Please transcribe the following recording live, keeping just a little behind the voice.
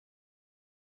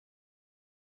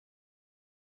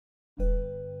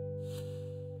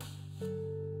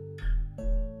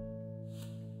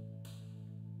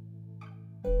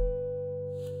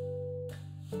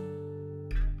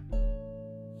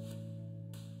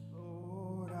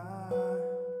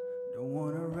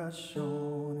rush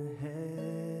on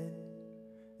ahead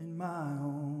in my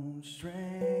own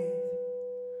strength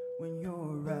when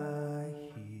you're right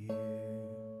here.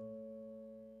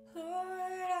 Lord,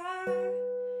 I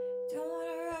don't want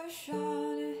to rush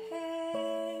on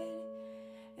ahead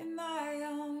in my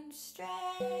own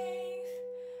strength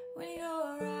when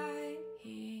you're right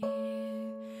here.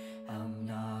 I'm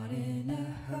not in a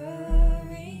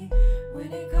hurry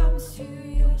when it comes to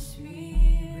your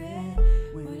spirit,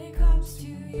 when it comes to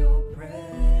your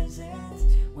presence,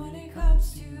 when it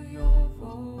comes to your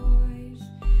voice.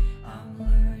 I'm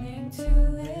learning to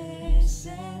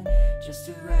listen, just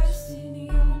to rest in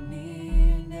your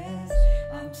nearness.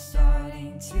 I'm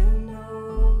starting to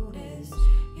notice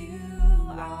you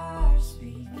are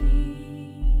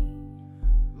speaking.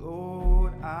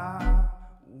 Lord, I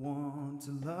want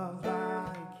to love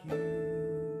like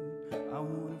you. I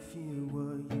want to feel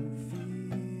what you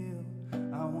feel.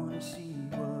 I want to see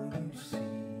what you see.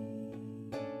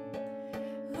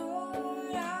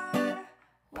 Lord, I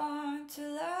want to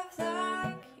love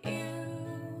like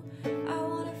you. I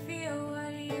want to feel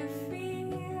what you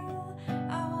feel.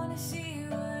 I want to see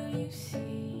what you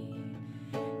see.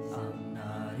 I'm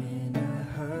not in a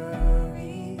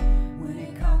hurry when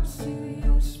it comes to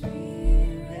your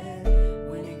spirit,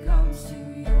 when it comes to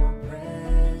your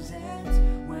presence,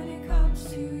 when it comes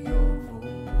to your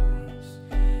voice.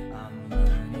 I'm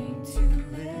learning to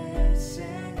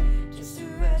listen, just to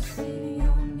rest in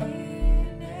your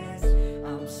nearness.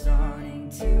 I'm starting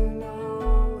to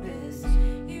notice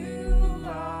you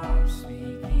are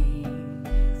speaking.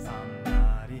 I'm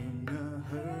not in a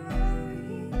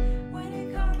hurry When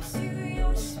it comes to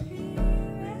your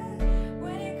spirit,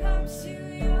 when it comes to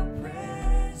your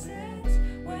presence,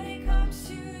 when it comes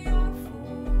to your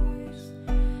voice,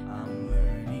 I'm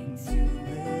learning to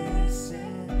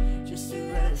listen, just to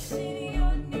rest in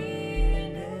your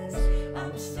nearness.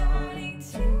 I'm starting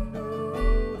to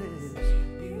notice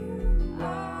you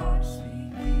are speaking.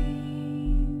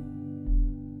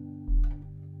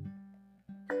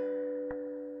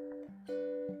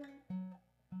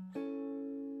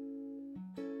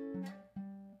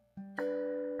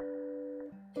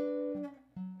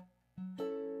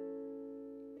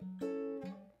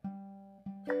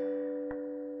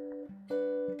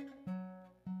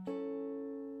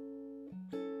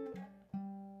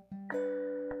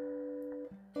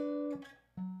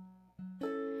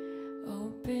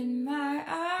 open my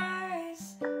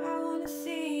eyes, I want to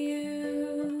see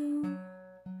you.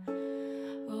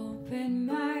 Open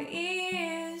my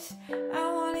ears,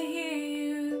 I want to hear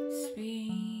you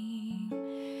speak.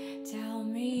 Tell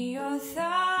me your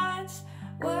thoughts,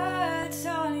 what's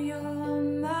on your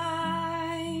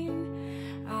mind.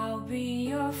 I'll be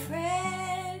your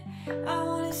friend, I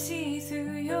want to see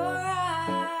through your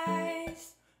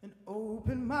eyes. And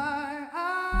open my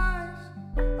eyes,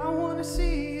 I want to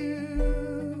see you.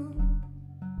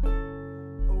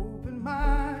 Open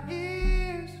my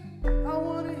ears, I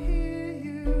want to hear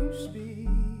you speak.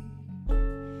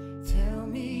 Tell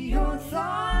me your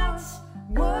thoughts,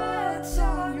 what's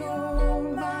on your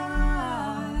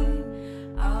mind.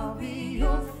 I'll be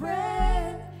your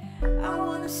friend, I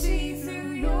want to see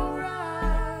through your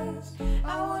eyes.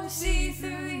 I want to see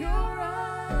through your eyes.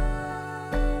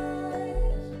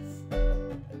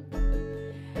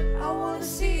 I want to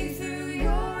see through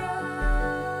your eyes.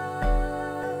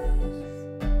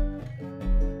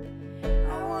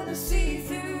 I want to see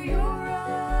through your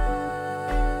eyes.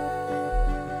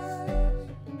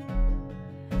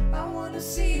 I want to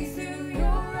see through your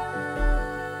eyes.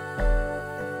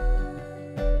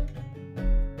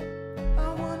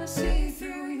 I want to see through